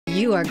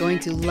You are going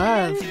to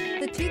love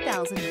the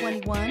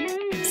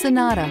 2021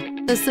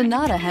 Sonata. The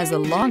Sonata has a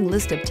long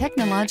list of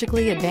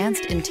technologically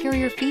advanced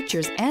interior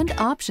features and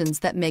options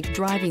that make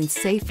driving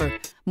safer,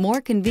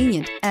 more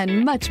convenient,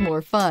 and much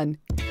more fun.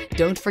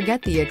 Don't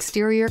forget the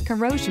exterior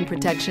corrosion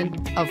protection,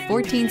 a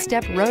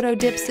 14-step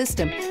roto-dip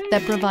system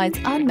that provides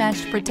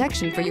unmatched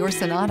protection for your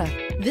Sonata.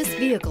 This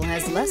vehicle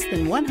has less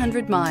than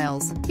 100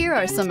 miles. Here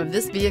are some of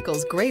this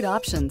vehicle's great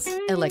options: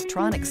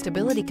 electronic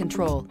stability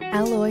control,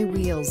 alloy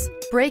wheels,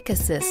 brake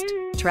assist,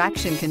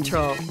 traction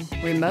control,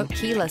 remote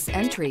keyless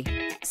entry,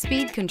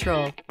 speed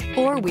control,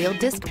 four-wheel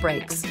disc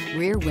brakes,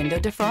 rear window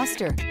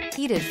defroster,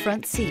 heated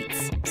front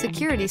seats,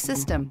 security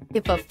system.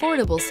 If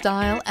affordable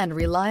style and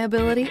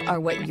reliability are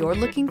what you're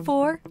looking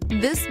for,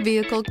 this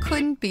vehicle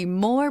couldn't be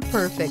more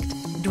perfect.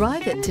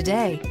 Drive it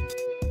today.